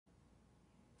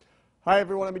Hi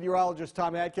everyone, I'm meteorologist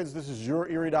Tom Atkins. This is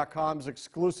YourErie.com's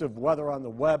exclusive weather on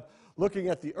the web. Looking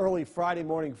at the early Friday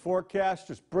morning forecast,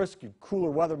 just brisk and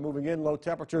cooler weather moving in, low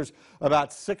temperatures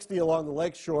about 60 along the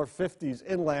lakeshore, 50s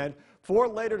inland. For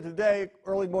later today,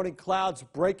 early morning clouds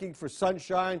breaking for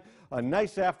sunshine, a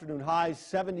nice afternoon high,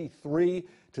 73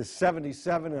 to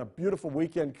 77, and a beautiful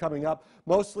weekend coming up.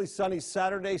 Mostly sunny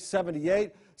Saturday,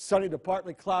 78. Sunny to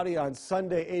partly cloudy on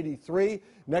Sunday, 83.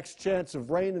 Next chance of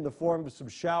rain in the form of some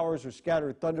showers or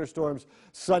scattered thunderstorms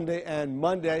Sunday and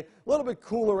Monday. A little bit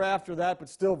cooler after that, but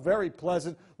still very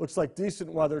pleasant. Looks like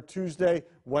decent weather Tuesday,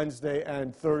 Wednesday,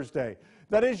 and Thursday.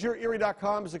 That is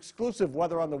YourErie.com's exclusive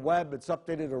weather on the web. It's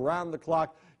updated around the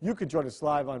clock. You can join us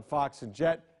live on Fox and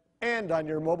Jet and on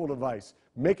your mobile device.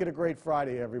 Make it a great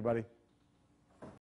Friday, everybody.